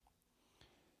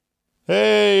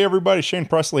Hey everybody, Shane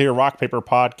Presley here, Rock Paper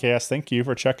Podcast. Thank you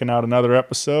for checking out another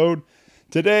episode.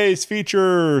 Today's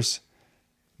features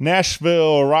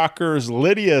Nashville rockers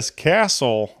Lydia's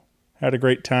Castle. Had a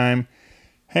great time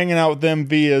hanging out with them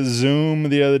via Zoom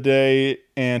the other day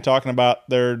and talking about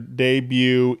their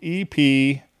debut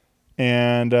EP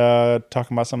and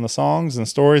talking about some of the songs and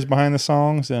stories behind the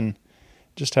songs, and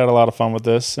just had a lot of fun with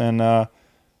this. And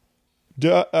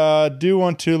do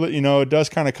want to let you know, it does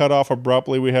kind of cut off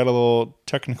abruptly. We had a little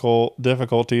technical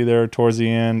difficulty there towards the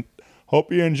end.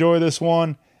 Hope you enjoy this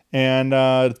one. And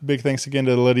big thanks again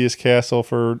to Lydia's Castle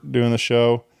for doing the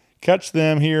show. Catch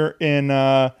them here in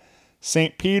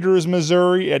St. Peters,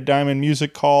 Missouri at Diamond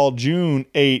Music Hall June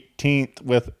 18th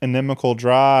with Inimical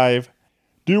Drive.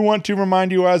 Do want to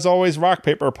remind you, as always, Rock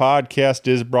Paper Podcast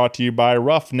is brought to you by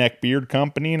Roughneck Beard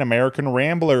Company and American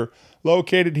Rambler,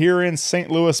 located here in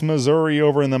St. Louis, Missouri,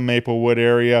 over in the Maplewood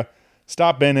area.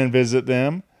 Stop in and visit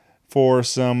them for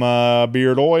some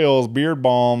beard oils, beard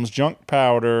balms, junk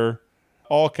powder,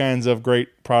 all kinds of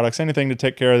great products, anything to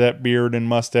take care of that beard and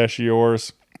mustache of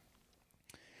yours.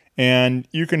 And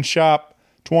you can shop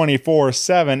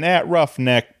 24/7 at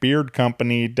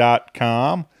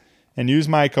roughneckbeardcompany.com and use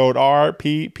my code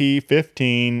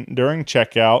RPP15 during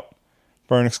checkout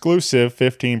for an exclusive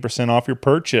 15% off your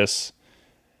purchase.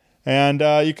 And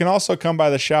you can also come by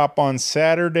the shop on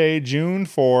Saturday, June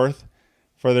 4th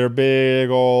for their big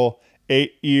old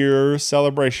 8-year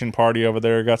celebration party over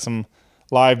there. Got some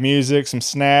live music, some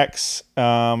snacks,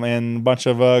 and a bunch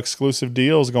of exclusive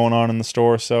deals going on in the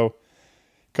store. So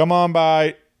come on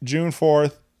by June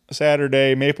 4th,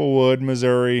 Saturday, Maplewood,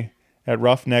 Missouri at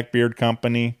Roughneck Beard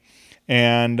Company.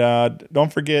 And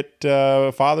don't forget,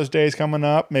 Father's Day is coming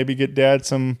up. Maybe get Dad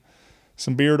some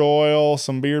beard oil,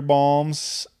 some beard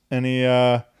balms, any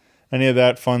of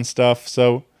that fun stuff.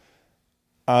 So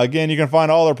again, you can find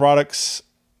all their products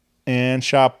and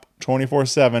shop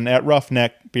 24/7 at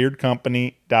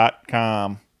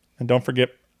roughneckbeardcompany.com. And don't forget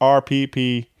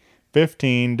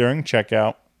RPP15 during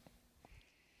checkout.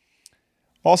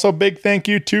 Also, big thank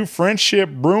you to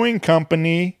Friendship Brewing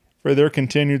Company for their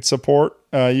continued support.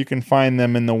 You can find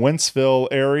them in the Wentzville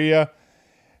area,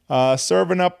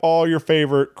 serving up all your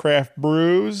favorite craft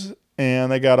brews.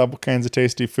 And they got all kinds of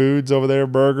tasty foods over there,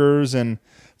 burgers and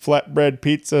flatbread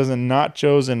pizzas and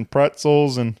nachos and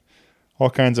pretzels and all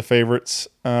kinds of favorites.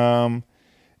 And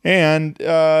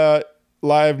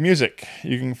live music.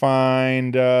 You can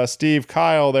find Steve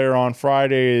Kyle there on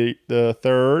Friday the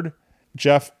 3rd,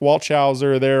 Jeff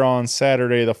Walchhauser there on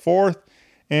Saturday the 4th,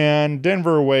 and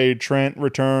Denver Wade Trent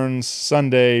returns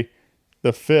Sunday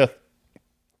the 5th.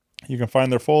 You can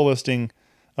find their full listing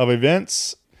of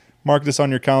events. Mark this on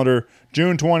your calendar,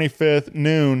 June 25th,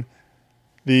 noon,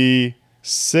 the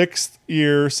 6th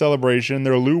year celebration,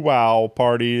 their luau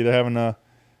party. They're having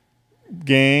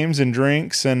games and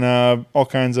drinks and all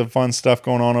kinds of fun stuff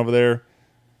going on over there.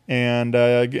 And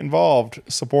get involved.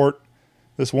 Support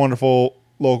this wonderful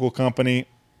local company.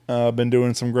 Been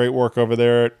doing some great work over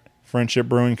there at Friendship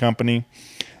Brewing Company.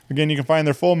 Again, you can find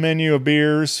their full menu of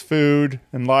beers, food,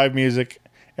 and live music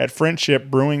at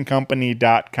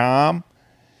friendshipbrewingcompany.com.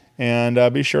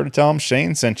 And be sure to tell them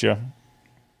Shane sent you.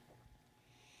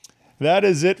 That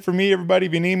is it for me, everybody.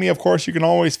 If you need me, of course, you can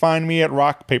always find me at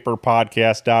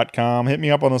rockpaperpodcast.com. Hit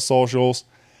me up on the socials.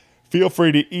 Feel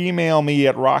free to email me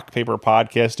at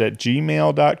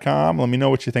rockpaperpodcast@gmail.com. Let me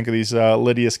know what you think of these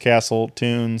Lydia's Castle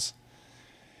tunes.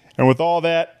 And with all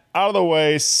that out of the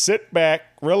way, sit back,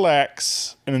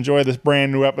 relax, and enjoy this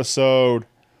brand new episode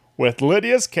with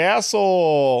Lydia's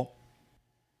Castle.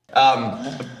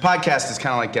 Podcast is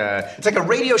kind of like it's like a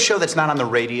radio show that's not on the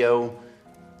radio.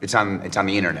 It's on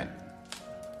the internet.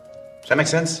 Does that make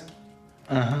sense?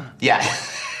 Uh-huh. Yeah.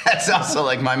 That's also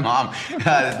like my mom.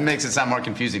 It makes it sound more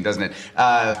confusing, doesn't it?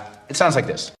 It sounds like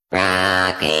this.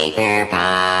 Rock Paper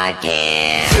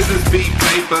Podcast. Scissors beat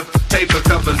paper, paper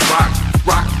covers rock.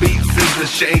 Rock beats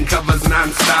scissors, Shane covers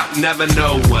non-stop. Never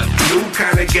know what new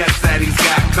kind of guest that he's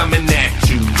got coming at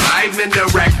you. Live and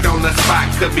direct on the spot.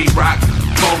 Could be rock,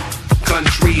 folk,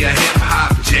 country, or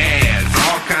hip-hop, jazz.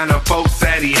 All kind of folks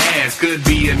that he has. Could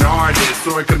be an artist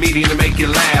or a comedian to make you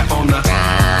laugh on the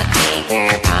Rock Paper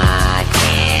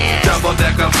Podcast.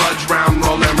 double-decker fudge round,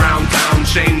 rolling round town.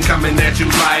 Shane coming at you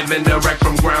live and direct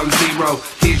from ground zero.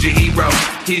 He's your hero,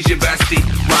 he's your bestie.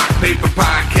 Rock Paper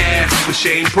Podcast with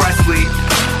Shane Presley.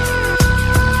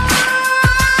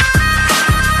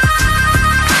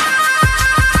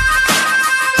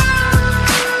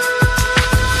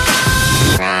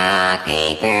 Rock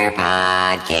Paper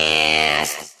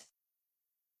Podcast.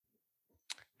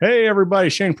 Hey, everybody.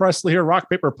 Shane Presley here, Rock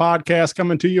Paper Podcast,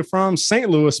 coming to you from St.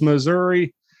 Louis,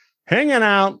 Missouri. Hanging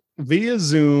out via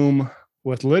Zoom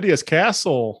with Lydia's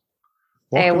Castle.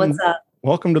 Hey, what's up?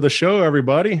 Welcome to the show,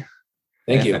 everybody.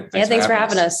 Thank you. Thanks for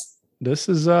having us. This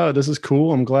is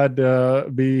cool. I'm glad to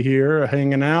be here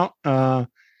hanging out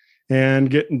and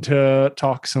getting to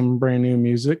talk some brand new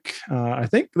music. I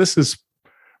think this is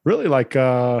really like,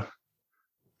 I've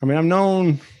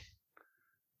known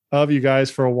of you guys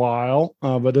for a while,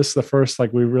 but this is the first,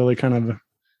 like, we really kind of,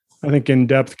 I think, in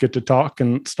depth get to talk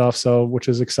and stuff. So, which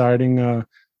is exciting.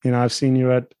 I've seen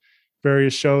you at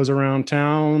various shows around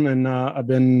town, and I've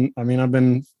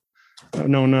known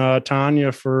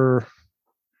Tanya for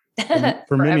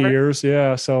many years.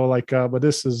 Yeah. So but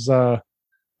this is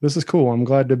cool. I'm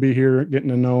glad to be here, getting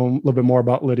to know a little bit more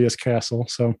about Lydia's Castle.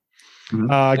 So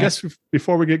I guess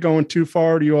before we get going too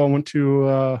far, do you all want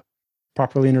to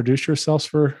properly introduce yourselves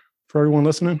for everyone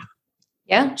listening?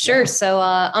 Yeah, sure. So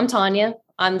I'm Tanya.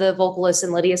 I'm the vocalist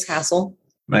in Lydia's Castle.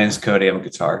 My name is Cody. I'm a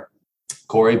guitar.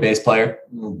 Corey, bass player.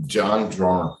 John,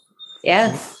 drummer.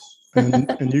 Yeah.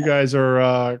 and you guys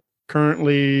are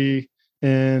currently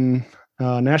in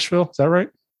Nashville. Is that right?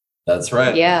 That's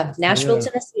right. Yeah. Nashville,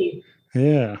 Tennessee.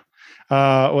 Yeah.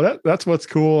 Well, that's what's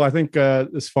cool. I think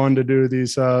it's fun to do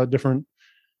these different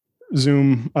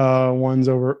Zoom ones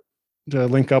over to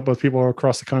link up with people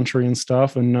across the country and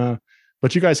stuff. And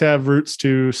but you guys have roots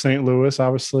to St. Louis,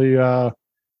 obviously.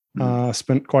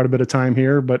 Spent quite a bit of time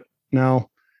here, but now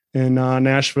in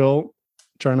Nashville,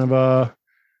 trying to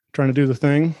do the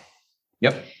thing.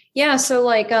 Yep. Yeah. So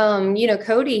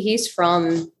Cody, he's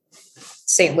from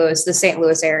St. Louis, the St.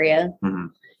 Louis area. Mm-hmm.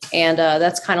 And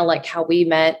that's kind of like how we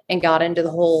met and got into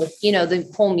the whole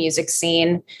music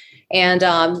scene. And,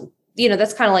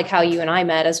 that's kind of like how you and I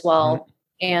met as well.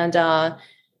 Mm-hmm.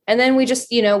 And then we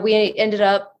just, we ended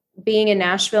up being in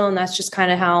Nashville, and that's just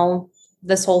kind of how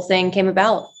this whole thing came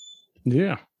about.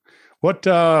 Yeah.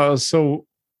 So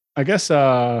I guess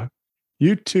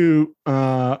you two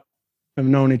have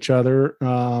known each other,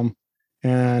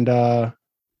 and the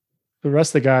rest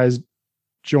of the guys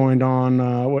joined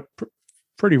on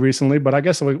pretty recently. But I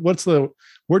guess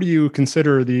where do you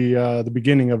consider the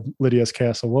beginning of Lydia's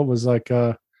Castle? What was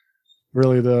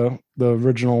really the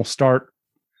original start?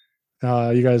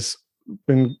 You guys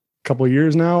been a couple of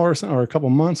years now, or a couple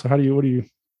of months? Or what do you?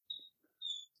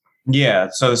 Yeah.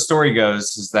 So the story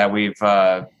goes is that we've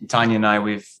Tanya and I,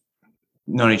 we've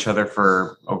known each other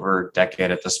for over a decade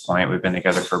at this point. We've been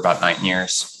together for about 9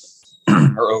 years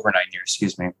or over 9 years,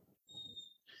 excuse me.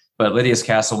 But Lydia's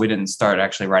Castle, we didn't start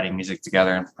actually writing music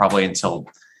together probably until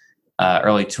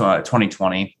early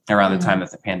 2020, around the time that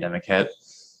the pandemic hit.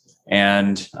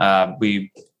 And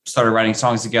we started writing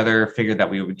songs together, figured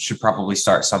that we should probably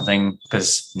start something,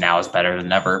 because now is better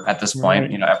than ever at this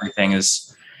point. Right. Everything is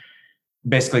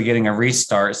basically getting a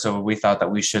restart. So we thought that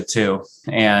we should too.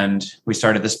 And we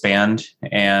started this band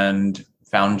and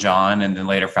found John, and then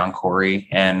later found Corey.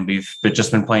 And we've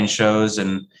just been playing shows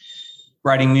and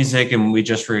writing music, and we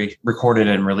just recorded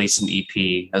and released an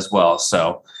EP as well.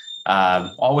 So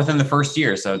all within the first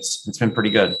year. So it's been pretty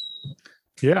good.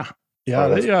 Yeah.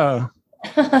 Yeah.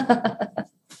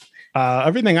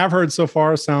 Everything I've heard so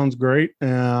far sounds great.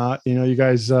 You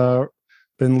guys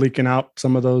been leaking out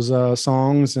some of those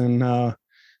songs, and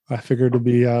I figured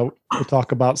we'll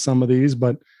talk about some of these.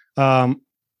 But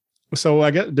so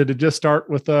I guess, did it just start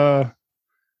with an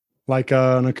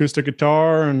acoustic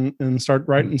guitar and start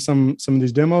writing some of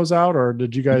these demos out, or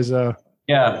did you guys?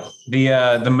 Yeah,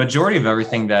 the majority of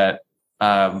everything that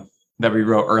we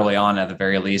wrote early on, at the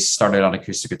very least, started on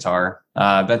acoustic guitar.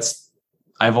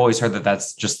 I've always heard that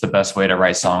that's just the best way to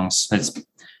write songs.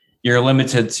 You're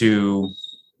limited to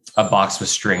a box with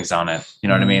strings on it. You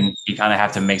know what I mean? You kind of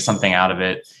have to make something out of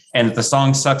it. And if the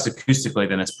song sucks acoustically,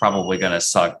 then it's probably going to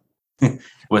suck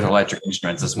with electric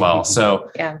instruments as well. So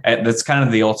that's kind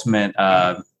of the ultimate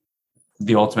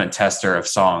tester of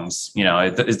songs.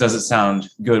 It doesn't sound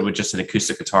good with just an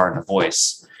acoustic guitar and a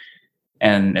voice.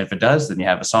 And if it does, then you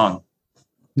have a song.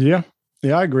 Yeah.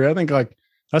 Yeah, I agree. I think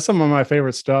that's some of my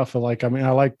favorite stuff. I like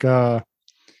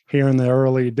hearing the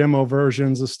early demo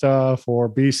versions of stuff, or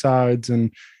B-sides,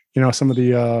 and some of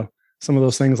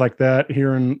those things like that,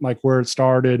 hearing where it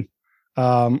started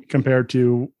compared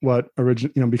to what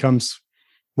becomes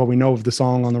what we know of the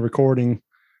song on the recording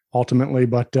ultimately.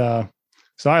 But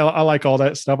so I like all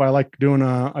that stuff. I like doing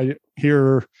I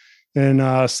here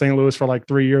in St. Louis for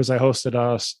 3 years. I hosted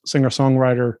a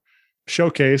singer-songwriter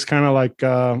showcase, kind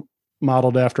of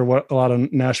modeled after what a lot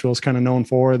of Nashville is kind of known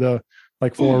for, the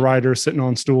 4 writers sitting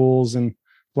on stools and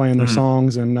playing their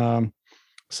songs. And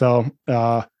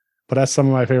but that's some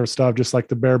of my favorite stuff, just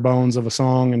the bare bones of a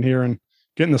song, and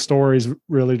getting the stories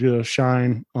really to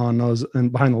shine on those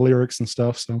and behind the lyrics and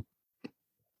stuff. So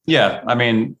Yeah, I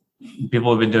mean,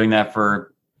 people have been doing that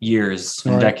for years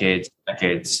and Right. decades.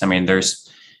 I mean,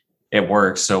 it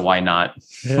works, so why not?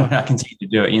 Yeah. Why not continue to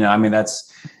do it? You know, I mean,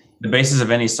 that's the basis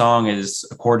of any song is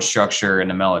a chord structure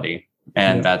and a melody,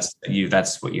 and Yeah.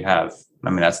 that's what you have. I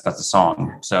mean, that's a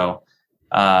song. So,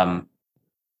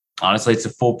 honestly, it's a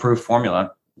foolproof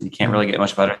formula. You can't really get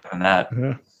much better than that.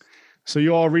 Yeah. So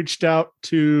you all reached out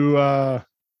to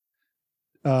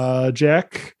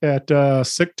Jack at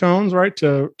Sick Tones, right?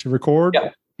 To record Yeah.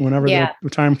 whenever Yeah. the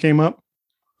time came up.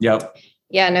 Yep.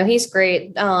 Yeah, no, he's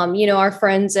great. Our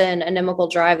friends in Inimical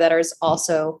Drive that is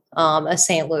also a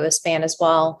St. Louis band as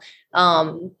well.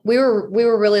 We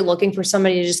were really looking for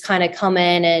somebody to just kind of come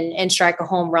in and strike a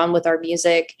home run with our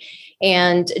music.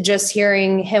 And just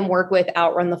hearing him work with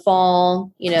Outrun the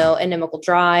Fall, Inimical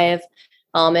Drive,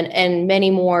 and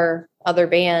many more other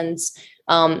bands.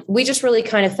 We just really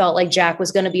kind of felt like Jack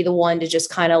was going to be the one to just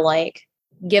kind of like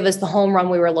give us the home run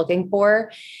we were looking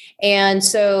for. And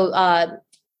so,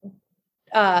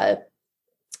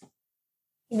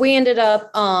 we ended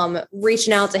up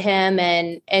reaching out to him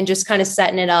and just kind of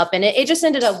setting it up, and it just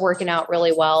ended up working out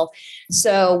really well.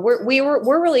 So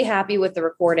we're really happy with the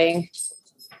recording,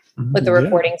 with the Yeah.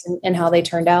 recordings and how they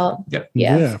turned out. Yep.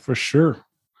 Yeah. For sure.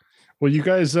 Well, you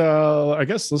guys, I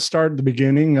guess let's start at the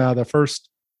beginning. The first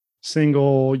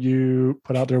single you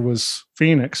put out there was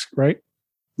Phoenix, right?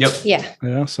 Yep. Yeah.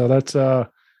 Yeah. So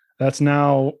that's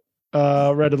now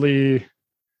readily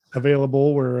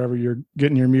available wherever you're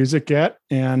getting your music at.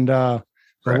 And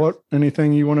Correct.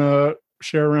 anything you want to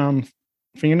share around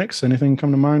Phoenix? Anything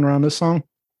come to mind around this song?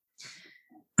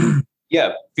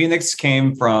 Yeah. Phoenix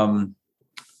came from,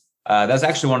 that's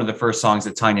actually one of the first songs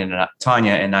that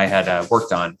Tanya and I had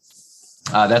worked on.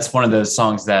 That's one of those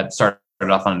songs that started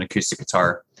off on an acoustic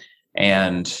guitar.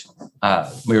 And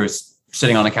we were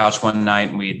sitting on the couch one night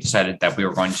and we decided that we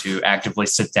were going to actively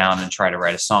sit down and try to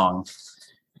write a song.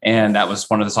 And that was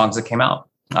one of the songs that came out.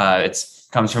 It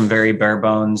comes from very bare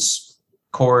bones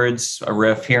chords, a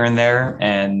riff here and there.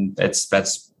 And it's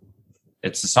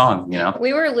a song,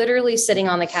 We were literally sitting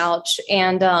on the couch,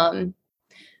 and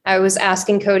I was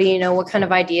asking Cody, what kind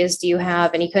of ideas do you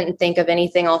have? And he couldn't think of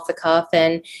anything off the cuff.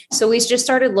 And so we just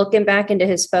started looking back into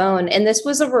his phone, and this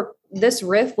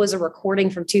riff was a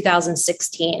recording from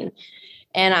 2016.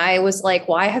 And I was like,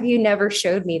 why have you never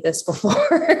showed me this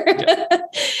before? Yeah.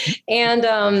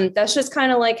 And that's just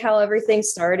kind of like how everything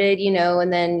started,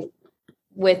 and then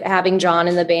with having John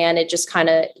in the band, it just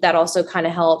that also kind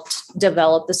of helped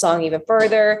develop the song even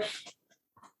further.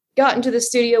 Got into the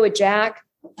studio with Jack,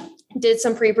 did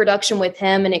some pre-production with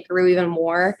him, and it grew even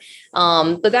more.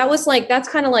 But that's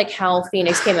kind of like how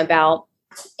Phoenix came about.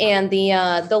 And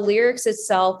the lyrics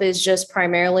itself is just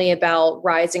primarily about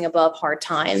rising above hard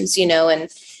times, and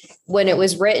when it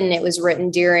was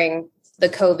written during the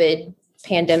COVID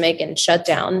pandemic and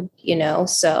shutdown,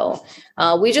 so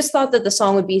we just thought that the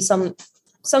song would be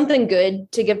something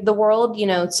good to give the world,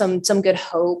 some good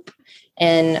hope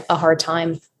in a hard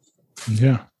time.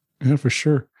 Yeah, for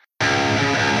sure.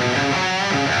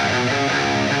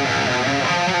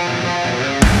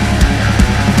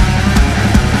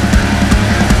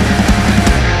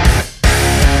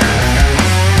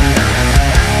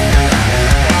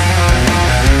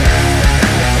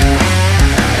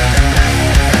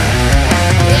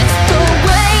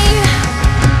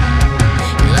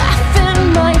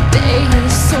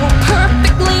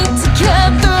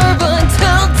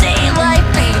 Until daylight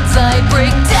fades, I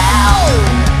break down.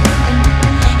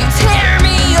 You tear me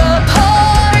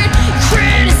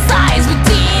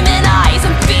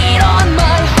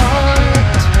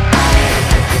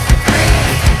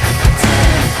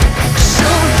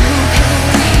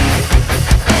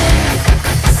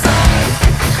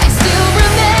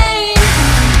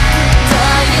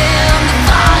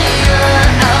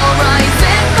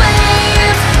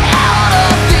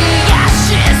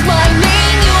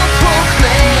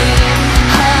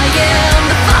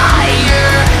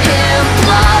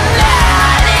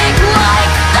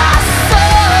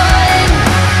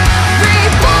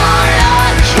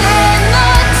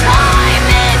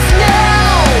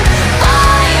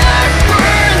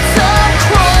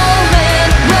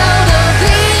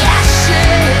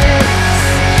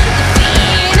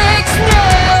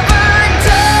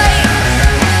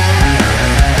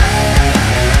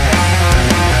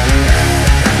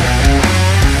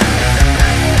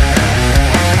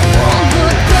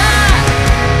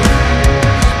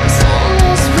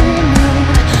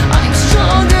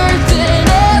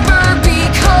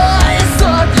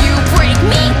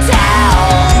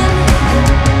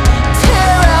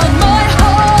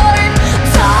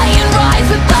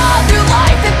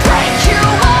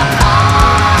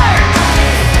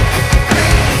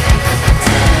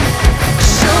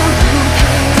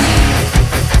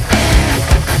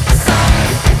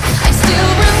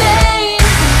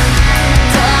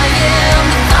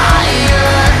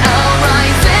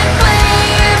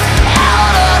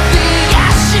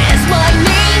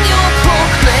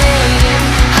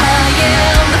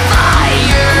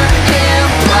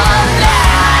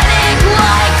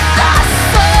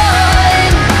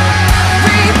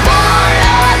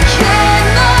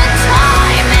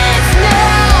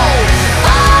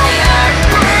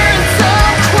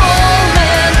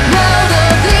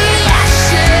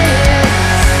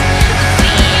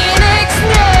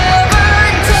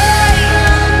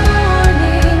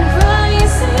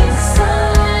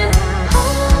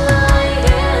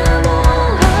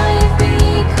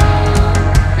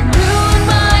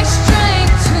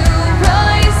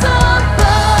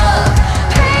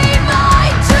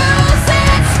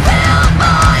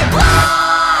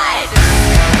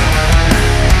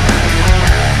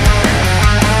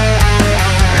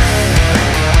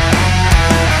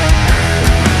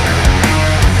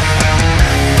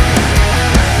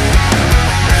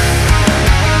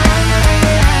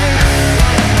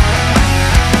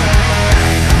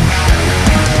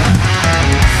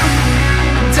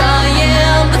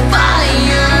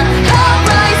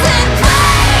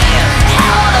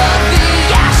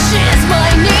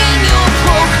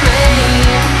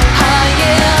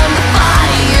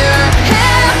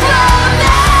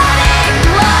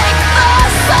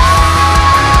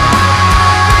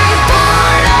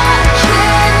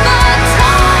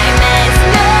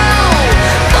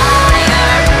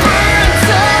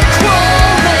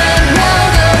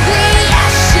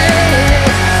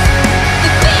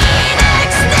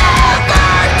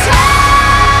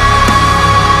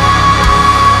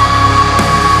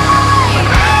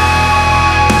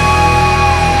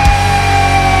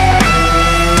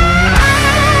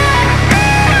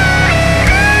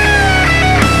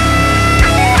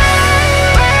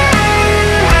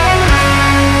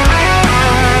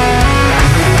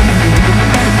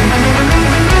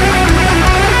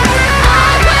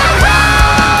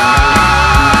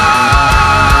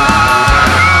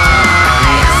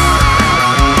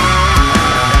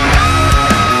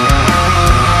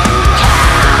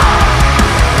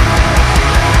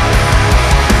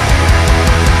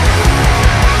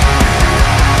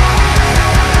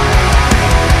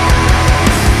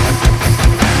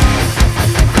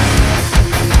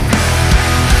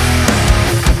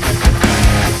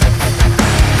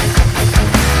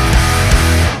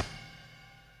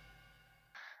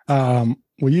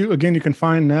well, you can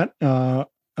find that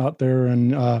out there,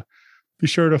 and be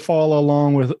sure to follow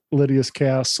along with Lydia's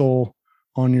Castle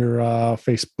on your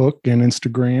Facebook and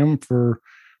Instagram for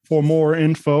more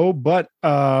info. But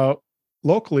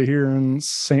locally here in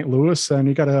St. Louis, and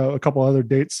you got a couple other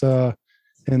dates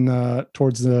in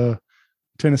towards the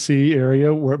Tennessee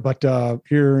area. But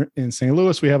here in St.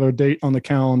 Louis, we have a date on the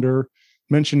calendar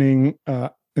mentioning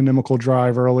Inimical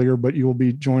Drive earlier, but you will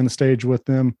be joining the stage with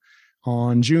them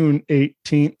on June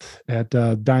 18th at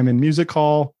Diamond Music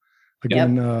Hall.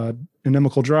 Again,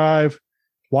 Inimical Drive,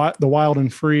 The Wild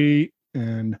and Free,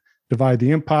 and Divide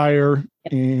the Empire,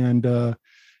 and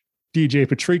DJ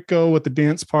Patrico with the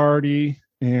dance party,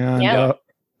 and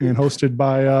hosted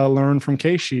by Learn from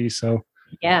Keishi. So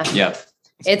that's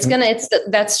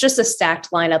just a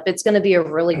stacked lineup. It's going to be a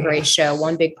really great show.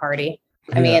 One big party.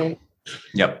 I mean,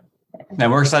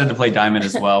 and we're excited to play Diamond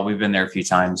as well. We've been there a few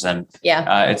times, and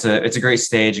it's a great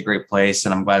stage, a great place,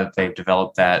 and I'm glad that they've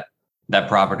developed that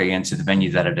property into the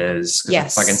venue that it is.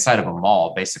 It's like inside of a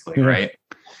mall, basically, right?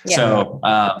 Yeah. So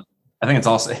I think it's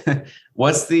also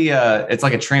what's the it's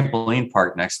like a trampoline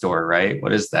park next door, right?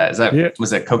 What is that? Is that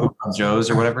was it Kokomo Joe's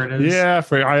or whatever it is? Yeah,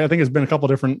 I think it's been a couple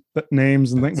different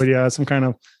names and things, but yeah, some kind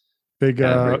of big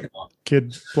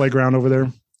kid playground over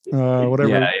there.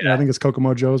 Whatever. I think it's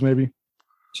Kokomo Joe's maybe.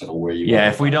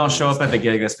 If we don't show up at the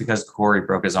gig, that's because Corey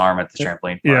broke his arm at the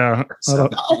trampoline park. So.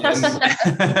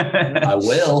 I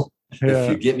will. If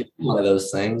you give me one of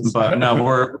those things. But no,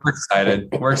 we're excited.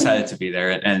 We're excited to be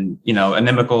there. And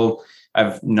Inimical,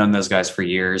 I've known those guys for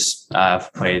years.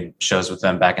 I've played shows with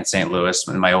them back in St. Louis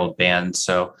in my old band.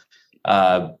 So,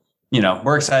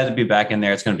 we're excited to be back in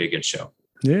there. It's going to be a good show.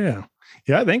 Yeah.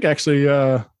 Yeah. I think actually,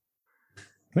 the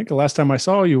last time I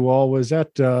saw you all was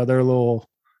at their little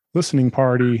listening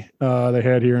party they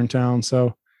had here in town.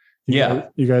 So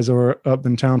you guys were up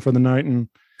in town for the night, and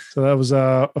so that was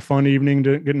a fun evening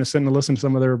getting to sit and listen to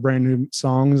some of their brand new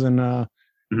songs, and I'm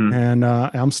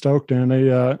stoked, and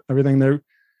they everything they're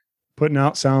putting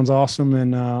out sounds awesome,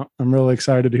 and I'm really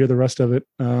excited to hear the rest of it.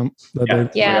 We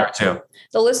are too.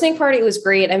 The listening party was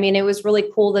great. I mean, it was really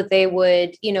cool that they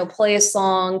would, play a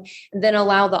song, then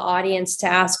allow the audience to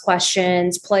ask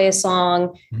questions, play a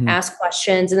song, ask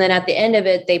questions. And then at the end of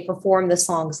it, they perform the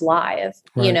songs live,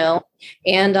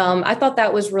 and I thought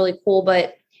that was really cool.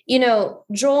 But,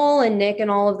 Joel and Nick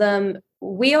and all of them,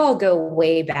 we all go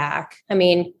way back. I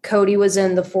mean, Cody was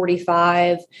in the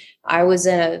 45. I was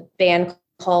in a band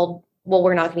called, well,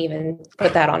 we're not going to even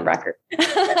put that on record,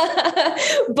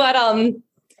 but,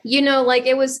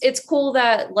 it's cool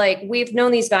that we've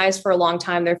known these guys for a long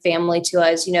time. They're family to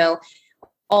us,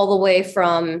 all the way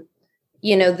from,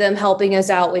 them helping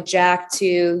us out with Jack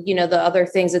to, the other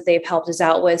things that they've helped us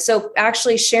out with. So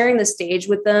actually sharing the stage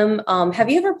with them. Have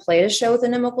you ever played a show with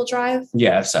Inimical Drive?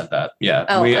 Yeah, I've said that. Yeah.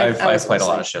 I've played a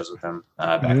lot of shows with them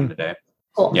back in the day.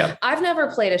 Cool. Yeah. I've never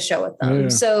played a show with them. Yeah.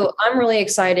 So I'm really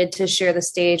excited to share the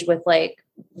stage with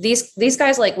these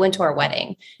guys went to our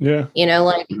wedding. Yeah.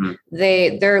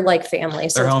 They're like family.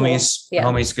 So they're homies. Cool. Yeah.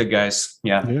 Homies, good guys.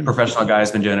 Yeah. Professional guys,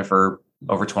 been doing it for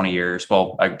over 20 years.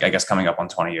 Well, I guess coming up on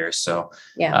 20 years. So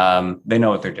they know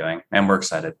what they're doing, and we're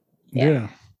excited. Yeah.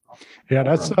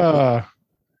 That's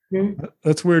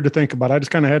weird to think about. I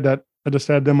just kind of had that. I just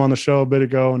had them on the show a bit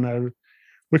ago, and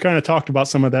we kind of talked about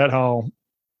some of that, how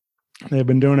they've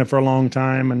been doing it for a long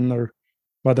time, and they're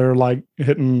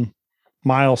hitting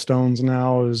milestones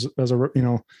now as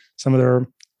some of their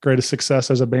greatest success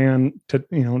as a band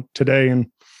today, and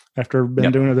after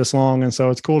been doing it this long. And so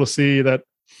it's cool to see that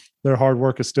their hard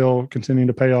work is still continuing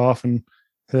to pay off, and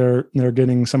they're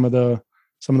getting some of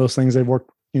those things they've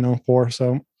worked for.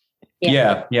 So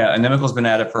yeah. Inimical's been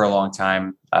at it for a long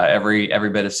time. Every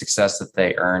bit of success that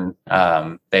they earn,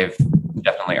 they've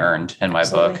definitely earned in my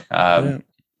book.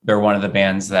 They're one of the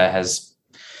bands that has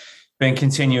been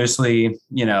continuously,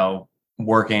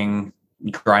 working,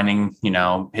 grinding,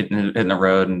 hitting the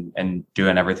road and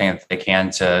doing everything that they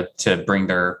can to bring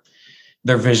their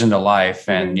vision to life.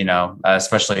 And,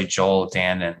 especially Joel,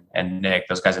 Dan, and Nick,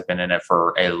 those guys have been in it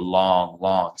for a long,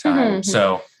 long time.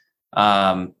 So,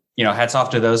 hats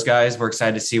off to those guys. We're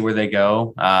excited to see where they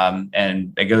go.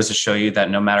 And it goes to show you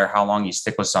that no matter how long you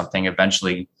stick with something,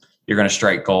 eventually you're going to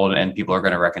strike gold and people are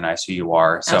going to recognize who you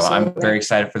are. So I'm very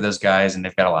excited for those guys, and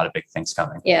they've got a lot of big things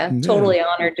coming. Yeah. Totally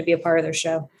honored to be a part of their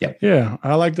show. Yeah. Yeah.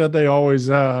 I like that they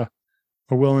always are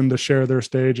willing to share their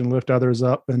stage and lift others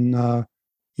up. And,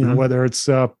 whether it's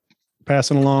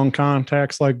passing along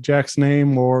contacts like Jack's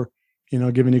name, or,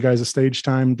 giving you guys a stage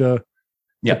time to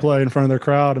play in front of their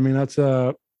crowd. I mean, that's,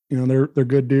 they're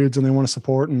good dudes, and they want to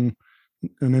support in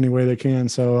any way they can.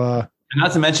 So, And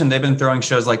not to mention, they've been throwing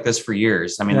shows like this for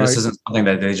years. I mean, this isn't something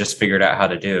that they just figured out how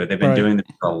to do. They've been doing this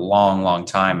for a long, long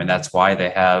time. And that's why they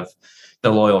have the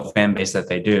loyal fan base that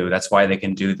they do. That's why they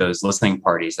can do those listening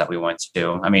parties that we went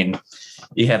to. I mean,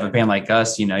 you have a band like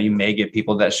us, you know, you may get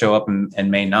people that show up and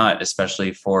may not,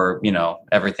 especially for, you know,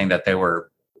 everything that they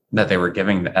were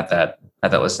giving at that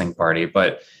listening party.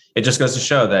 But it just goes to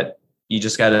show that you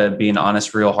just got to be an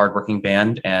honest, real, hardworking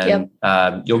band, and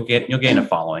you'll gain a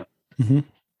following. Mm-hmm.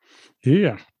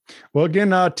 Yeah. Well,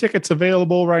 again, tickets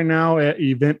available right now at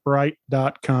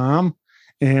eventbrite.com.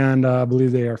 And I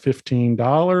believe they are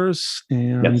 $15.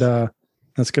 And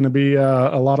that's going to be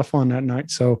a lot of fun that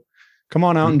night. So come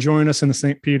on out and join us in the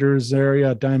St. Peter's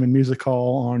area at Diamond Music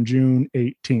Hall on June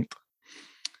 18th.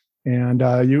 And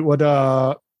you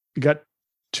got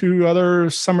 2 other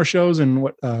summer shows in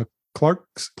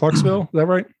Clarksville, is that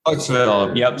right?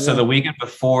 Clarksville, yep. So the weekend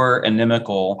before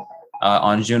Inimical,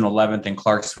 on June 11th in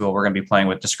Clarksville, we're going to be playing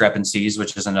with Discrepancies,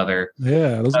 which is another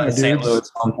St.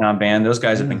 Louis hometown band. Those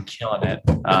guys have been killing it.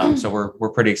 So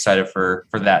we're pretty excited for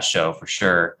that show for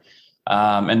sure.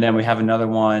 And then we have another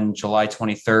one July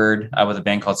 23rd with a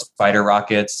band called Spider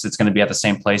Rockets. It's going to be at the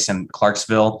same place in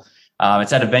Clarksville.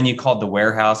 It's at a venue called The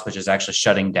Warehouse, which is actually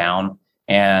shutting down.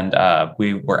 And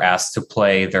we were asked to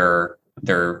play their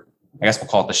I guess we'll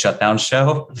call it the shutdown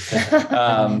show. But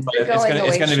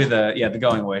it's going to be the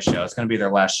going away show. It's going to be their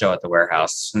last show at The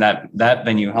Warehouse. And that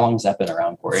venue, how long has that been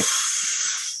around, Corey?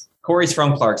 Corey's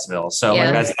from Clarksville, so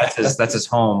that's his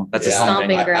home. That's his home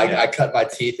venue. I cut my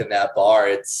teeth in that bar.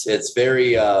 It's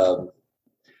very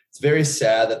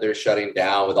sad that they're shutting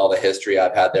down with all the history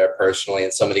I've had there personally,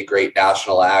 and so many great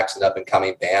national acts and up and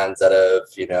coming bands that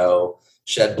have, you know,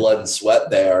 shed blood and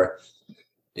sweat there.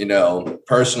 You know,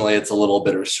 personally, it's a little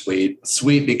bittersweet.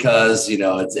 Sweet because, you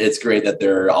know, it's great that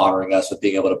they're honoring us with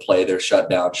being able to play their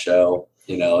shutdown show.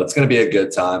 You know, it's going to be a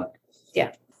good time.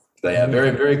 Yeah. But yeah,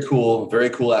 very, very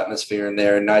cool atmosphere in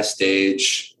there. Nice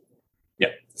stage. Yeah.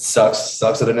 Sucks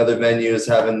that another venue is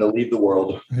having to leave the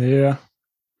world. Yeah.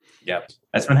 Yep.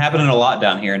 That's been happening a lot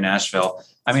down here in Nashville.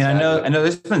 I mean, I know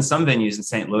there's been some venues in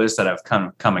St. Louis that have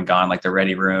come and gone, like the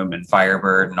Ready Room and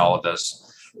Firebird and all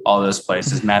those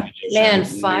places. Man,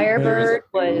 Firebird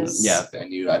was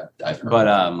venue I've heard. But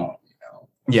I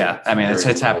mean,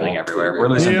 it's happening everywhere. We're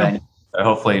losing venues. So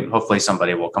hopefully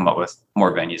somebody will come up with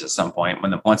more venues at some point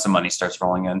once the money starts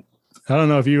rolling in. I don't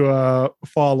know if you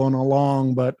following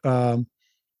along, but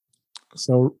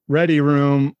so Ready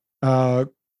Room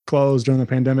closed during the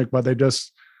pandemic, but they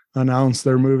just announced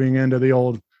they're moving into the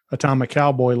old Atomic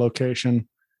Cowboy location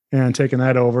and taking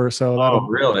that over. So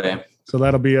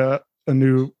that'll be a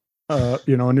new a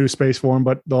new space for them,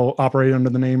 but they'll operate under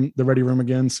the name The Ready Room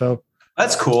again. So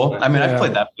that's cool. I mean, I've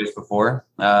played that place before.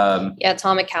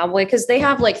 Atomic Cowboy, because they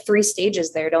have like 3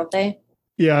 stages there, don't they?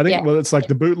 Yeah, I think it's like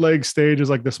the bootleg stage is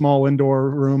like the small indoor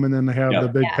room, and then they have the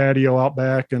big patio out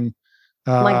back. And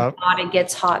my God, it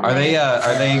gets hot. Are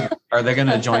they going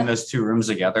to join those 2 rooms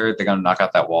together? They're going to knock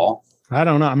out that wall? I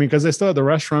don't know. I mean, because they still have the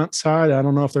restaurant side. I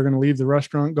don't know if they're going to leave the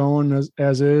restaurant going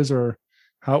as is, or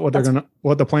what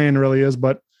the plan really is.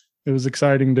 But it was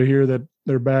exciting to hear that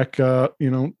they're back,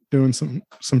 doing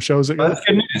some shows. That's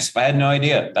good news. I had no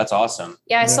idea. That's awesome.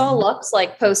 Yeah, I saw Lux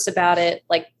post about it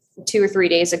 2 or 3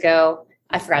 days ago.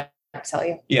 I forgot to tell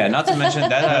you. Yeah, not to mention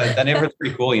that neighborhood's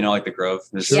pretty cool. You know, like the Grove.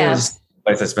 This is a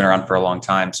place that's been around for a long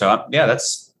time. So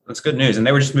that's good news. And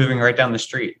they were just moving right down the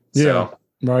street. So,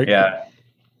 right. Yeah,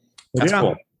 that's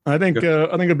cool. I think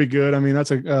it'll be good. I mean,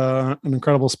 that's an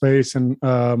incredible space, and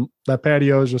that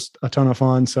patio is just a ton of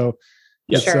fun. So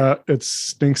it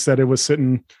stinks that it was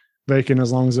sitting vacant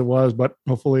as long as it was, but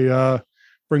hopefully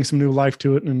bring some new life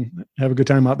to it and have a good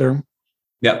time out there.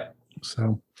 Yep.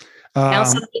 So now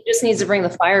somebody just needs to bring the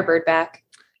Firebird back.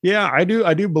 Yeah, I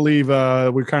do believe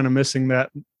we're kind of missing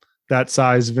that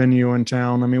size venue in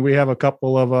town. I mean, we have a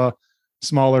couple of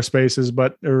smaller spaces,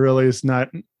 but it really is not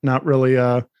really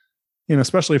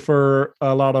especially for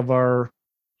a lot of our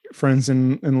friends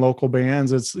in local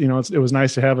bands. It was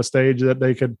nice to have a stage that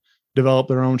they could develop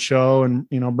their own show and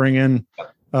bring in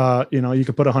you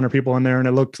could put 100 people in there and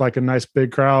it looked like a nice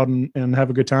big crowd and have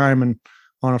a good time and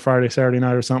on a Friday, Saturday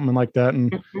night or something like that.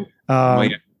 And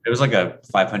it was like a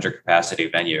 500 capacity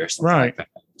venue or something like that.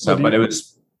 So, but it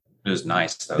was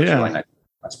nice. Though. It was really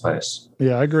nice place.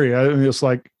 Yeah, I agree. I mean, it's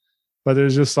but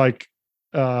there's just that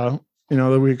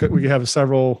we have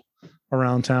several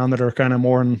around town that are kind of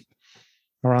more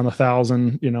around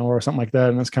 1,000, or something like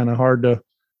that. And it's kind of hard to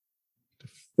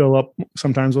fill up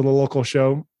sometimes with a local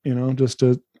show, just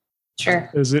to,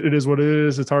 sure. It is what it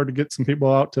is. It's hard to get some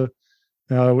people out to,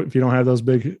 if you don't have those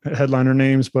big headliner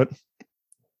names, but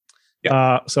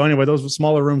So anyway, those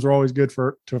smaller rooms were always good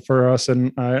for us,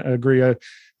 and I agree. I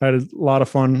had a lot of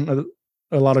fun,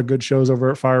 a lot of good shows over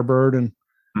at Firebird, and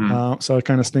so it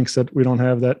kind of stinks that we don't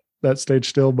have that stage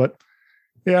still. But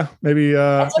yeah, maybe.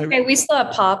 That's okay. We still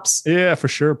have Pops. Yeah, for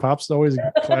sure. Pops is always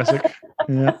a classic.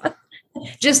 Yeah.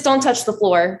 Just don't touch the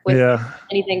floor with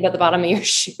anything but the bottom of your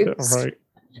shoes. Right.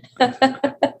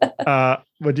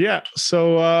 But yeah,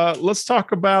 so let's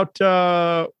talk about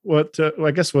what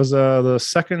I guess was the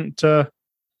second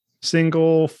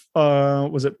single.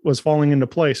 Was Falling Into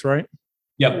Place, right?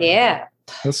 Yep. Yeah.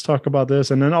 Let's talk about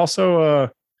this, and then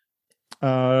also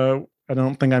I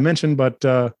don't think I mentioned, but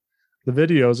the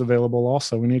video is available.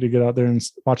 Also, we need to get out there and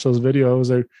watch those videos.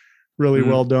 They're really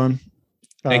well done.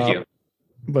 Thank you.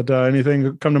 But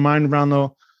anything come to mind around the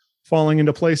Falling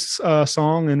Into Place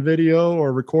song and video,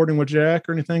 or recording with Jack,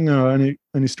 or anything?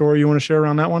 Any story you want to share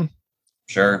around that one?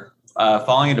 Sure.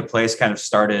 Falling Into Place kind of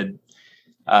started.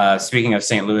 Speaking of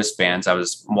St. Louis bands, I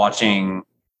was watching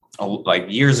like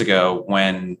years ago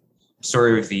when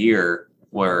Story of the Year,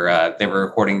 where they were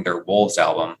recording their Wolves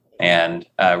album, and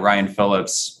Ryan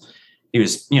Phillips.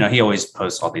 He always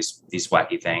posts all these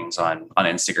wacky things on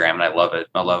Instagram, and I love it.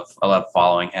 I love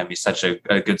following him. He's such a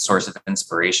good source of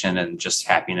inspiration and just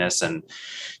happiness, and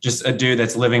just a dude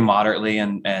that's living moderately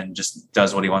and just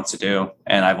does what he wants to do.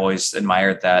 And I've always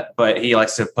admired that. But he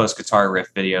likes to post guitar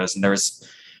riff videos, and there was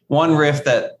one riff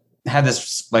that had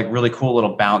this like really cool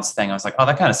little bounce thing. I was like, oh,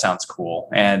 that kind of sounds cool,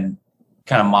 and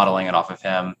kind of modeling it off of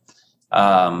him.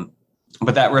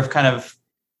 But that riff kind of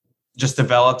just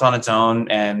developed on its own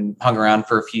and hung around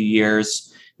for a few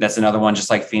years. That's another one, just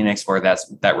like Phoenix, where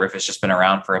that riff has just been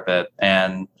around for a bit,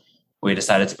 and we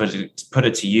decided to put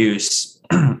it to use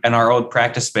in our old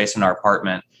practice space in our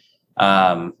apartment.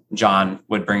 John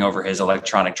would bring over his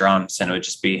electronic drums, and it would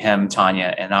just be him,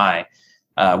 Tanya, and I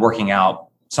working out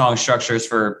song structures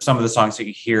for some of the songs that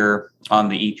you hear on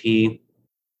the EP.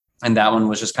 And that one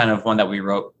was just kind of one that we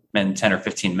wrote in 10 or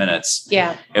 15 minutes.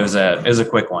 Yeah. It was a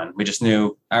quick one. We just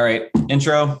knew, all right,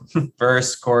 intro,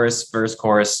 verse, chorus,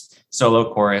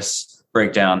 solo, chorus,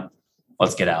 breakdown.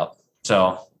 Let's get out.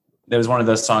 So it was one of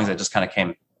those songs that just kind of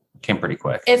came pretty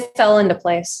quick. It fell into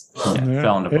place. Yeah.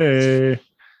 Fell into place.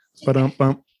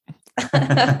 Ba-dum-bum.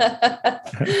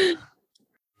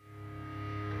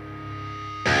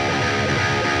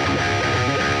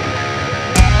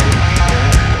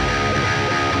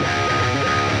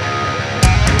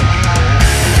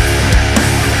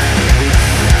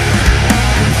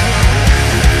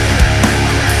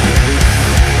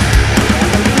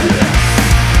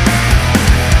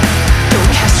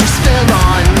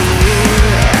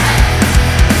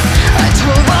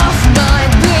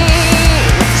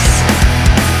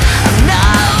 I'm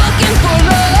not looking for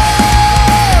love.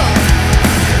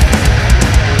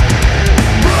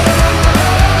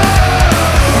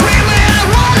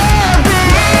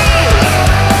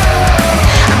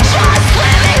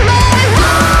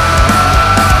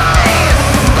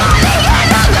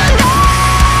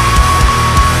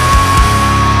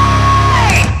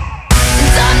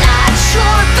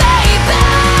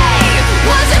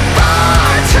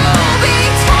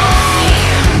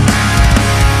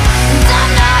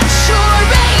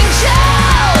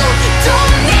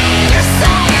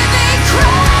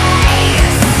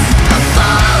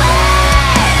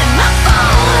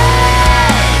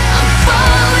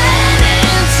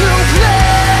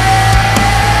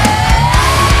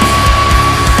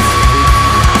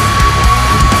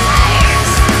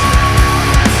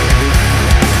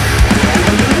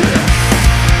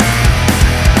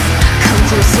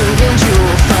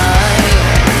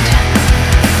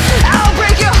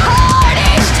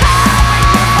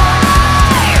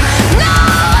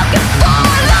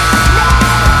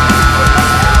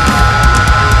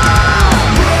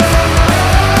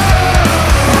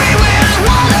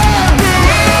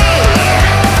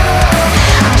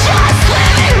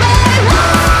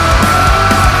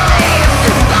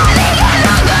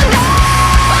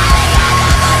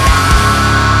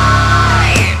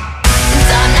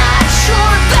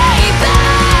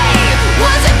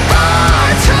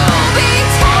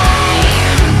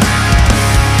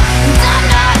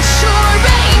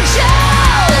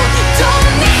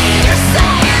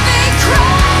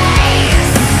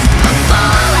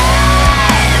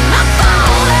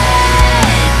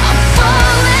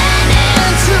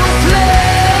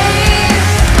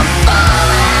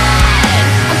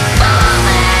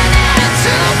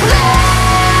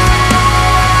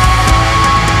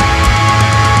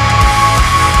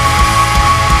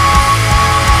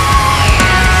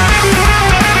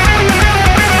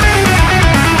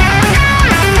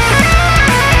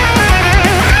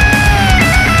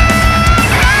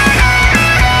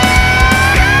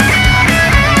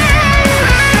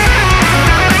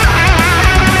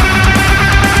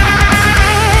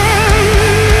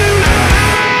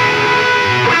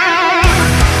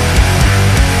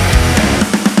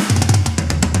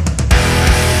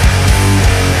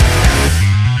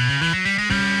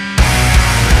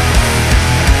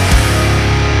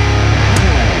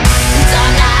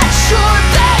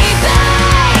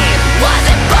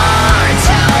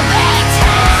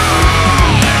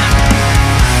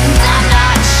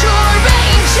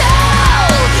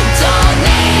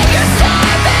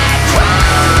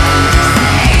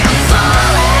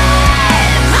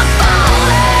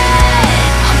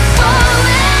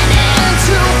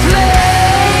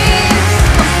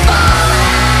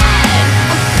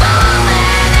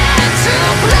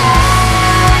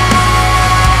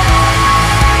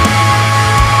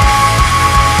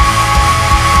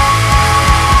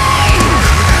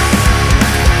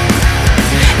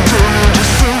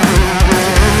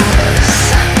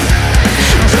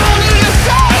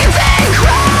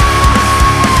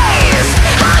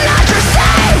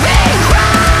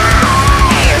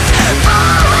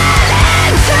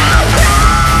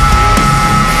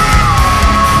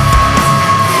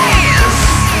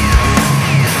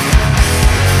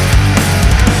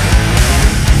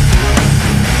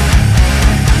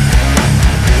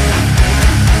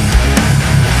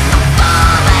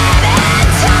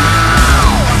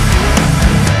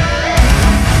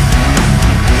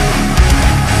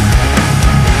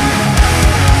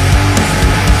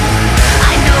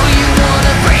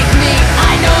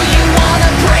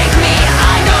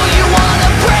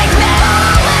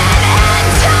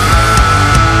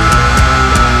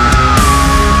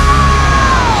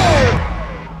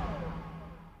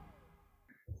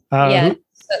 Yeah.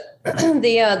 So,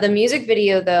 the music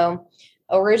video though,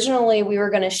 originally we were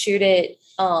going to shoot it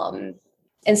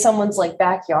in someone's like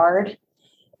backyard,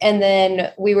 and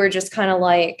then we were just kind of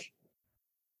like,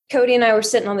 Cody and I were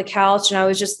sitting on the couch, and I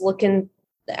was just looking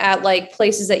at like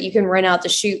places that you can rent out to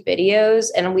shoot videos,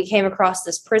 and we came across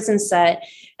this prison set,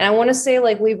 and I want to say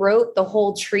like we wrote the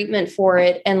whole treatment for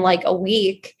it in like a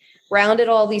week, rounded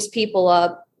all these people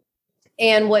up,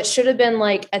 and what should have been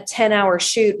like a 10-hour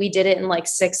shoot, we did it in like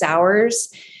 6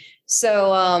 hours.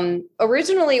 So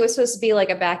originally it was supposed to be like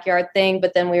a backyard thing,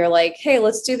 but then we were like, hey,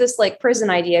 let's do this like prison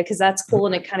idea because that's cool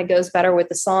and it kind of goes better with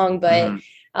the song. But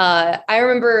I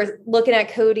remember looking at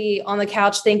Cody on the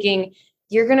couch thinking,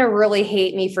 you're going to really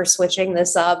hate me for switching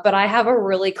this up, but I have a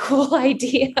really cool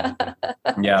idea.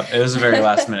 Yeah, it was a very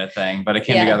last minute thing, but it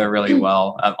came together really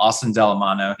well. Austin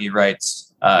Delamano, he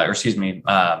writes, he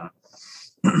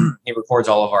records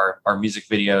all of our music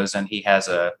videos, and he has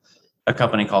a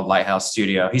company called Lighthouse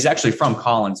Studio. He's actually from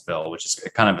Collinsville, which is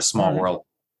kind of a small world.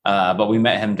 But we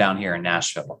met him down here in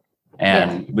Nashville,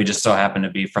 and we just so happened to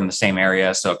be from the same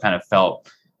area. So it kind of felt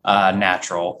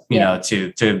natural, you know,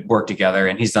 to work together,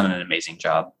 and he's done an amazing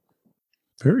job.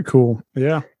 Very cool.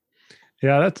 Yeah.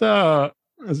 That's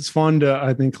it's fun to,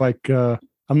 I think, like,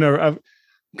 I've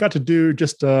got to do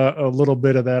just a little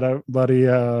bit of that. Buddy,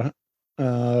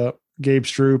 Gabe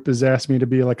Stroop has asked me to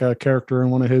be like a character in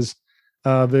one of his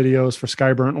videos for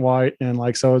Sky Burnt White, and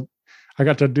like, so I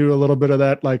got to do a little bit of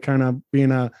that, like kind of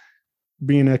being a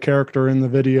character in the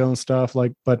video and stuff,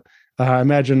 like, but I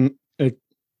imagine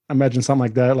something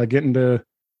like that, like getting to,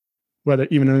 whether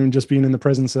even just being in the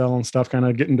prison cell and stuff, kind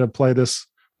of getting to play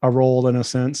a role in a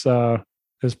sense,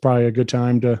 is probably a good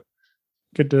time to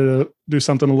get to do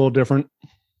something a little different.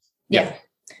 Yeah.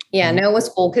 No, it was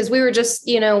cool because we were just,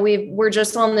 we're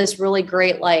just on this really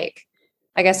great, like,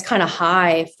 I guess kind of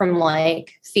high from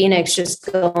like Phoenix just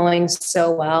going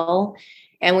so well.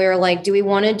 And we were like, do we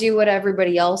want to do what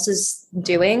everybody else is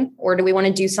doing? Or do we want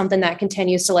to do something that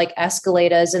continues to like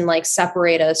escalate us and like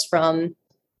separate us from,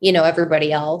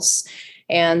 everybody else?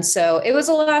 And so it was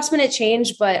a last minute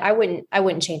change, but I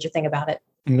wouldn't change a thing about it.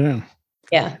 Yeah.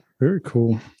 Very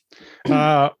cool.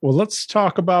 Well, let's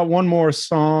talk about one more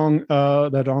song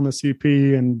that on the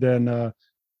CP, and then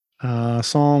a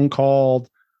song called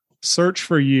Search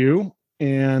for You.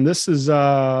 And this is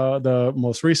the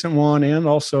most recent one, and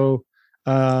also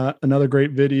another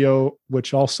great video,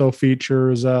 which also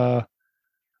features our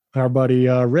buddy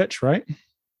Rich, right?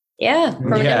 Yeah,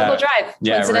 from Inimical Drive,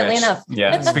 coincidentally enough.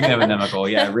 Yeah, speaking of Inimical,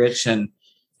 Rich and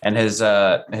his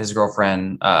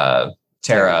girlfriend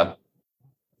Tara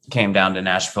came down to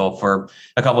Nashville for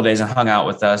a couple of days and hung out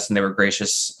with us, and they were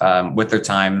gracious with their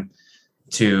time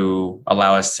to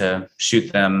allow us to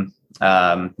shoot them.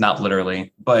 Not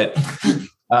literally, but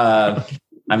I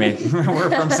mean,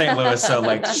 we're from St. Louis, so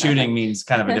like shooting means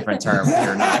kind of a different term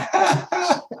here or not.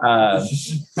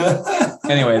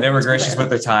 Anyway, they were gracious with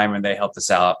their time, and they helped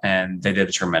us out, and they did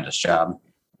a tremendous job.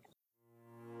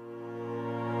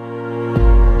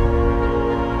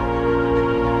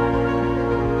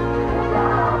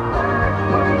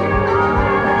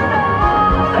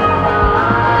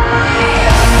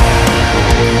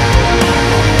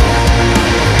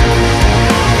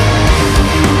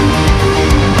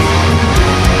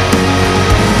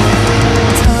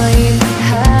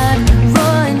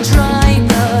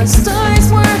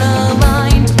 Stars weren't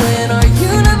aligned when our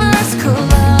universe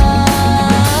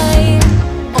collided.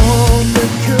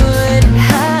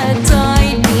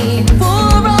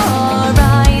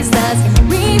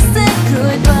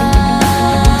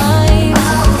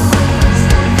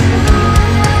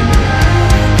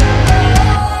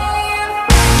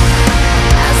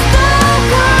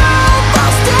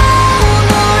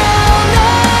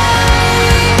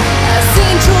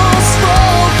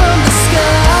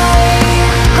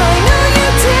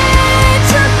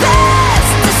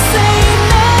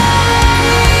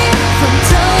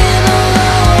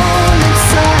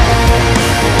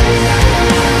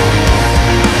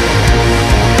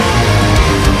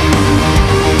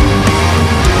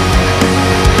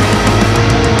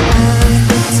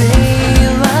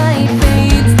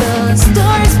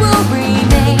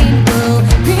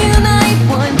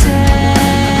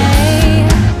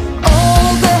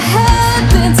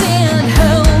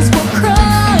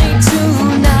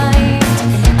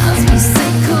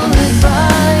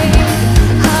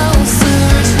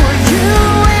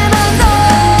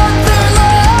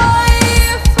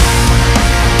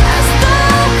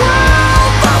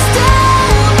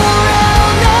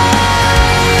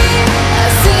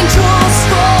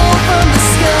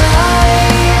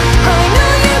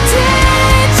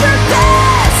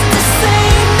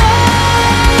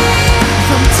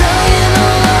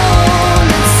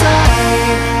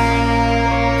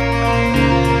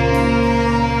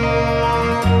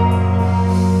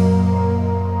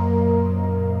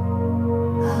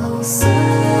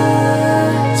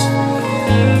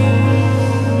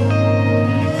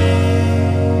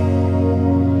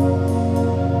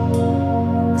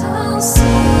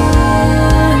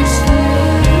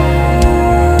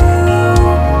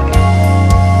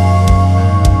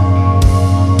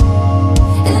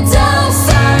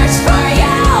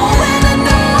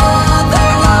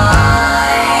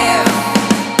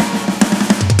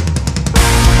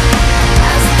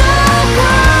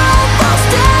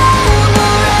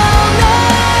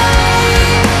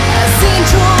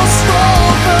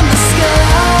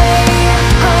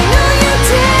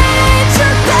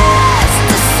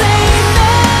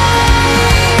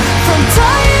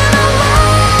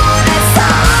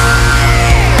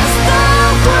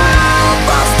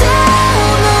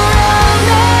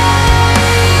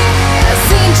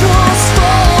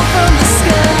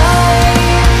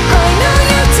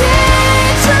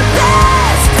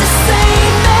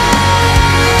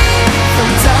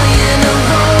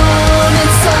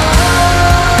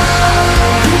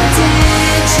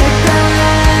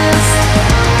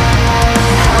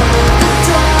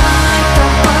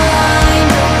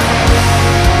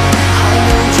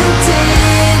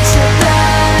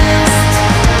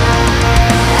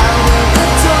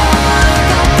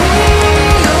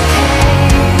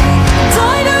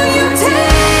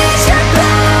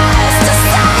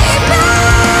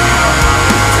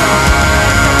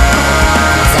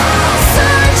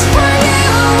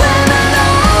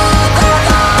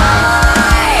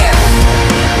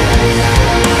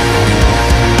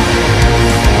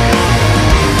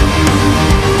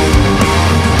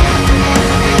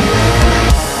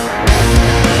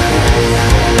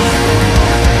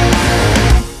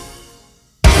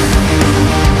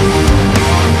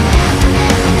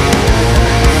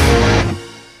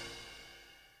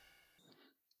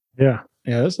 Yeah.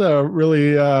 Yeah. It's a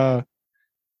really, I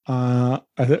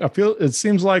feel it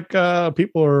seems like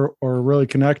people are really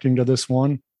connecting to this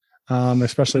one,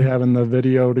 especially having the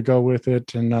video to go with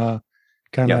it and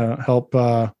kind of help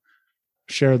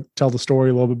tell the story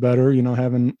a little bit better. You know,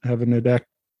 having the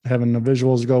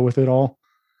visuals go with it all.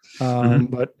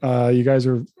 But you guys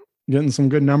are getting some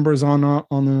good numbers on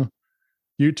the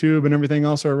YouTube and everything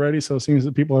else already. So it seems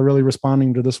that people are really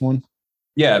responding to this one.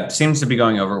 Yeah, it seems to be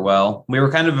going over well. We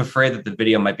were kind of afraid that the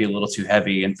video might be a little too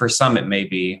heavy, and for some it may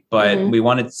be, but we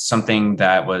wanted something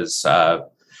that was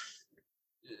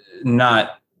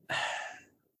not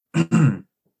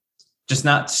just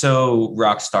not so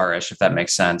rock starish, if that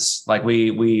makes sense. Like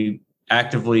we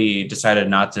actively decided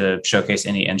not to showcase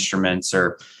any instruments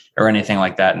or anything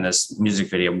like that in this music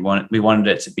video. We wanted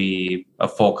it to be a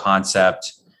full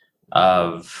concept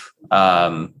of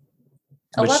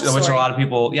which a lot of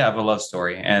people have a love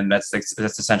story, and that's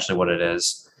essentially what it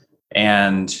is.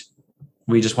 And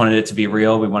we just wanted it to be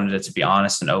real. We wanted it to be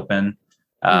honest and open,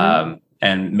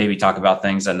 and maybe talk about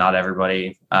things that not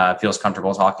everybody feels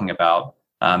comfortable talking about.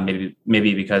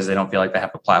 Maybe because they don't feel like they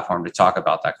have a platform to talk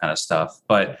about that kind of stuff.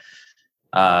 But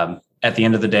at the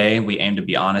end of the day, we aim to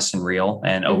be honest and real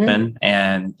and open,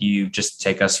 and you just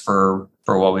take us for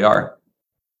what we are.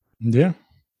 Yeah.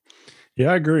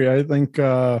 Yeah, I agree.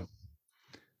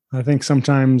 I think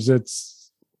sometimes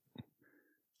it's,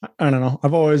 I don't know.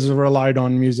 I've always relied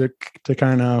on music to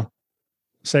kind of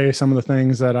say some of the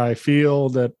things that I feel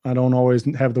that I don't always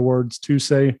have the words to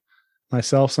say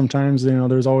myself. Sometimes, you know,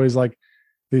 there's always like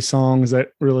these songs that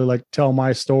really like tell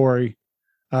my story.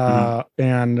 And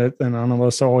I don't know,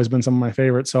 those have always been some of my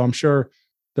favorites. So I'm sure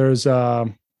there's,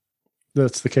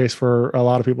 that's the case for a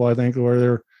lot of people, I think,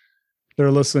 where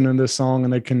they're listening to this song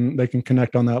and they can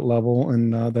connect on that level,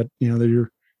 and that, you know, that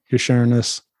you're sharing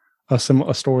this a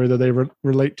story that they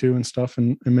relate to and stuff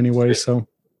in many ways. So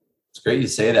it's great you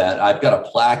say that. I've got a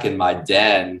plaque in my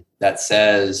den that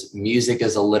says music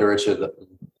is the literature of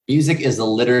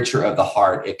the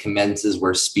heart. It commences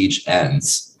where speech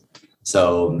ends.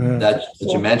 So that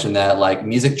you mentioned that, like,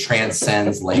 music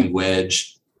transcends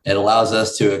language. It allows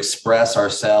us to express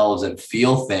ourselves and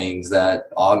feel things that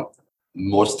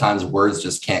most times words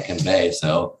just can't convey.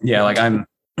 So yeah, like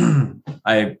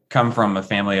I come from a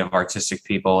family of artistic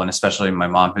people, and especially my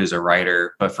mom, who's a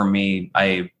writer. But for me,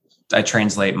 I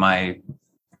translate my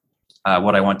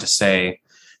what I want to say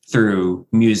through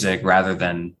music rather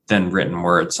than written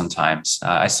words. Sometimes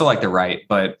I still like to write,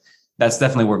 but that's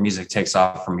definitely where music takes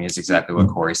off for me. Is exactly what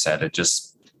Corey said. It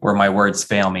just, where my words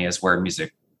fail me is where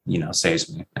music, you know,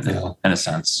 saves me in a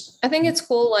sense. I think it's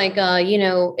cool. Like, you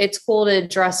know, it's cool to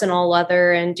dress in all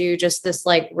leather and do just this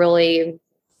like really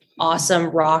awesome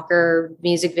rocker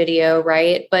music video,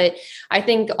 right? But I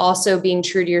think also being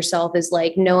true to yourself is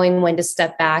like knowing when to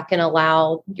step back and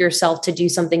allow yourself to do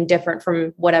something different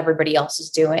from what everybody else is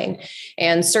doing.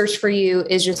 And Search for You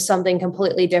is just something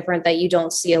completely different that you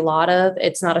don't see a lot of.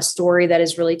 It's not a story that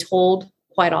is really told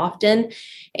quite often.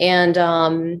 And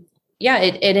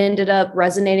it ended up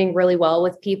resonating really well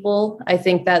with people. I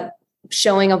think that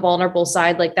showing a vulnerable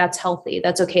side, like, that's healthy.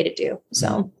 That's okay to do.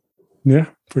 So yeah,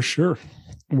 for sure.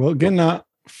 Well, again,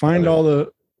 find all the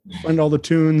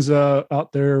tunes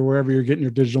out there wherever you're getting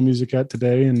your digital music at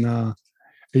today, and and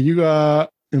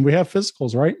we have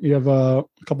physicals, right? You have a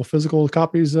couple physical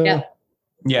copies.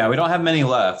 Yeah, we don't have many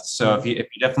left. So if you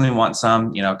definitely want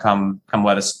some, you know, come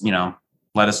let us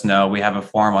know. We have a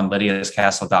form on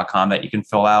lydiascastle.com that you can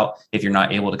fill out if you're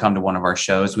not able to come to one of our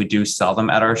shows. We do sell them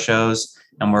at our shows,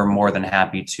 and we're more than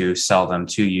happy to sell them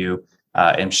to you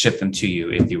and ship them to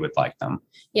you if you would like them.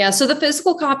 Yeah, so the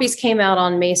physical copies came out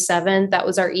on May 7th. That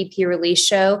was our EP release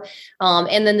show.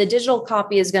 And then the digital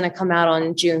copy is going to come out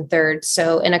on June 3rd.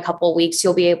 So in a couple of weeks,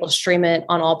 you'll be able to stream it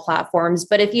on all platforms.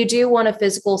 But if you do want a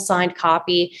physical signed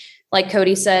copy, like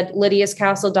Cody said,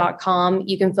 lydiascastle.com,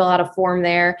 you can fill out a form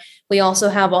there. We also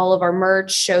have all of our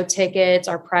merch, show tickets,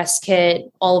 our press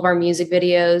kit, all of our music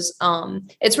videos.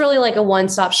 It's really like a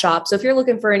one-stop shop. So if you're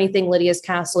looking for anything Lydia's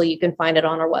Castle, you can find it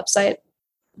on our website.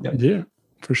 Yeah.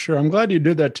 For sure. I'm glad you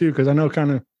did that too, because I know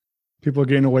kind of people are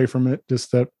getting away from it.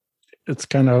 Just that it's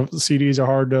kind of, CDs are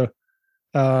hard to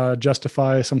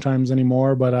justify sometimes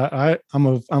anymore. But I'm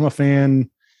a fan.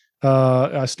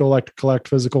 I still like to collect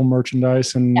physical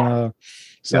merchandise, and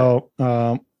so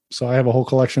I have a whole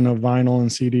collection of vinyl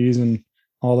and CDs and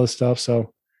all this stuff.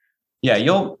 So yeah,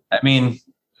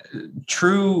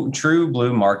 true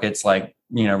blue markets like,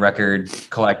 you know, record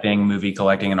collecting, movie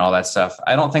collecting, and all that stuff,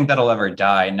 I don't think that'll ever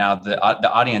die. Now the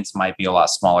audience might be a lot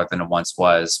smaller than it once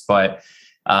was, but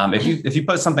if you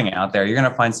put something out there, you're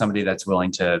going to find somebody that's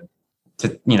willing to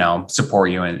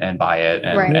support you and buy it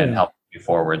and, Right. and help you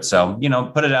forward. So,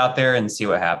 put it out there and see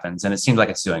what happens. And it seems like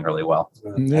it's doing really well.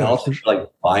 And I also feel like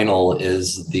vinyl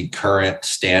is the current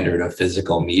standard of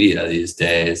physical media these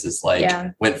days. It's like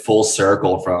went full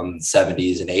circle from the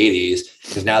 70s and 80s,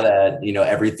 because now that,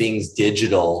 everything's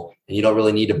digital and you don't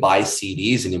really need to buy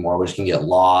CDs anymore, which can get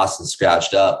lost and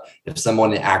scratched up. If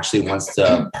someone actually wants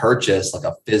to purchase like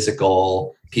a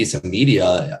physical piece of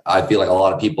media, I feel like a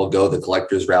lot of people go the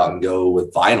collector's route and go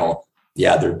with vinyl.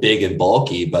 Yeah, they're big and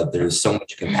bulky, but there's so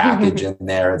much you can package in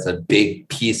there. It's a big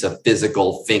piece of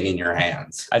physical thing in your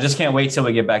hands. I just can't wait till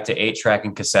we get back to 8-track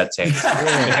and cassette tapes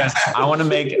because I want to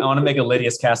make a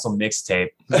Lydia's Castle mixtape.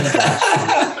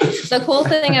 The cool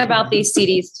thing about these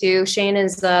CDs too, Shane,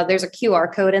 is there's a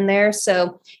QR code in there.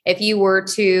 So if you were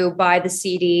to buy the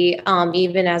CD,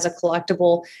 even as a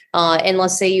collectible, and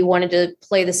let's say you wanted to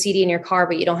play the CD in your car,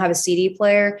 but you don't have a CD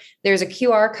player, there's a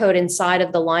QR code inside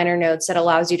of the liner notes that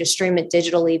allows you to stream it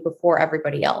digitally before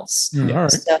everybody else. All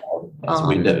right. So, So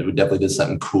we definitely did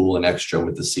something cool and extra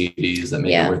with the CDs that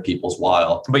made it worth people's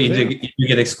while. But you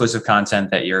get exclusive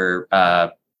content that you're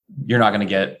not going to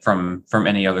get from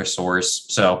any other source.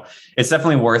 So it's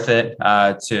definitely worth it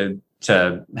to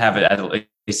have it at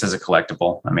least as a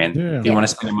collectible. I mean, if you want to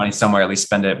spend your money somewhere, at least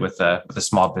spend it with a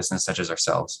small business such as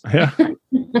ourselves. Yeah.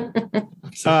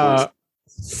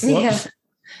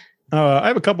 I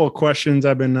have a couple of questions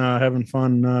I've been having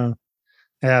fun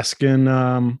asking.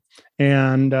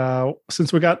 And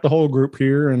since we got the whole group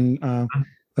here, and I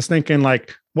was thinking,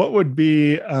 like, what would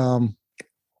be the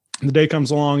day comes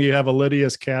along, you have a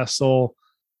Lydia's Castle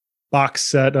box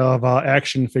set of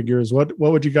action figures. What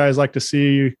would you guys like to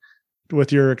see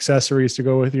with your accessories to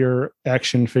go with your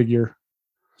action figure?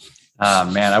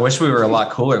 Man, I wish we were a lot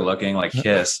cooler looking, like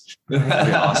Kiss. That'd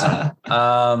be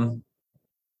awesome.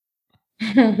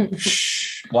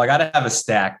 Well, I got to have a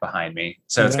stack behind me,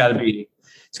 so it's got to be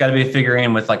a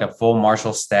figurine with like a full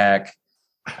Marshall stack.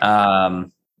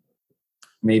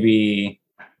 Maybe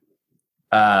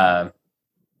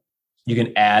you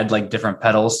can add like different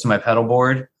pedals to my pedal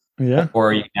board,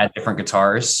 or you can add different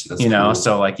guitars. That's cool.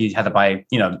 So like you had to buy,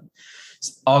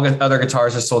 all other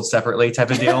guitars are sold separately, type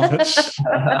of deal. I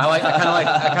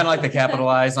kind of like to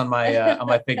capitalize on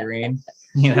my figurine,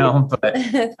 but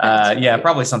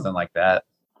probably something like that.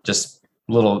 Just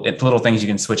little things you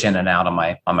can switch in and out on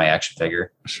my action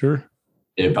figure. Sure.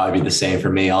 It'd probably be the same for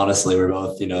me. Honestly, we're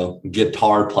both,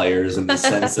 guitar players in the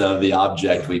sense of the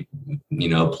object we,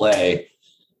 play.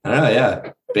 I don't know.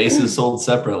 Yeah. Bases sold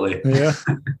separately. Yeah.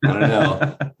 I don't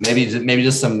know. Maybe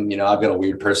just some, I've got a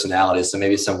weird personality. So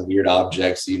maybe some weird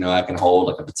objects, I can hold,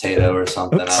 like a potato or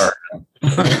something. Or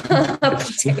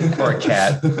a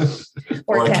cat.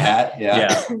 Or a cat.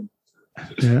 Yeah.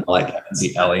 Yeah. I like that.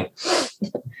 See Ellie.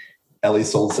 Ellie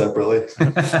sold separately.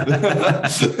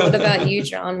 What about you,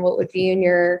 John? What would be in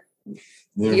your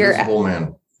Invisible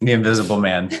Man? The Invisible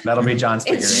Man. That'll be John's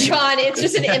figurine. It's John. It's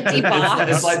just an empty box.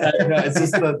 It's like that. It's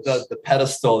just the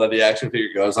pedestal that the action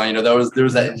figure goes on. There was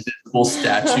that invisible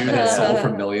statue that sold for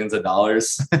millions of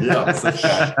dollars.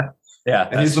 Yeah. Yeah.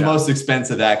 And he's the most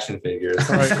expensive action figure.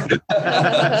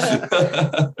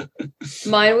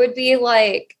 Mine would be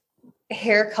like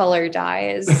hair color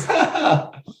dyes.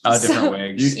 Different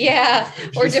wigs.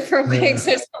 Or different wigs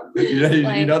or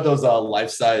something. Those life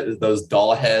size, those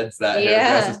doll heads that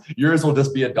hairdressers, yours will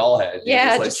just be a doll head.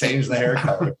 Just change the hair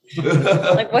color.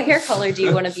 Like, what hair color do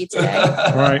you want to be today?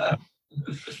 Right.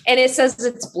 And it says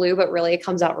it's blue, but really it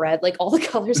comes out red. Like, all the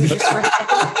colors are just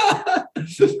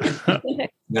red.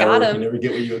 Got him. You never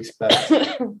get what you expect.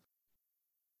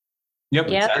 Yep.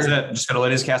 That's it. Just go to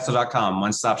lydiascastle.com.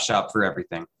 One-stop shop for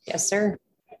everything. Yes, sir.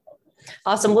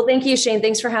 Awesome. Well, thank you, Shane.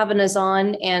 Thanks for having us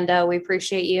on, and we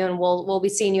appreciate you. And we'll be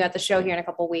seeing you at the show here in a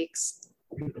couple of weeks.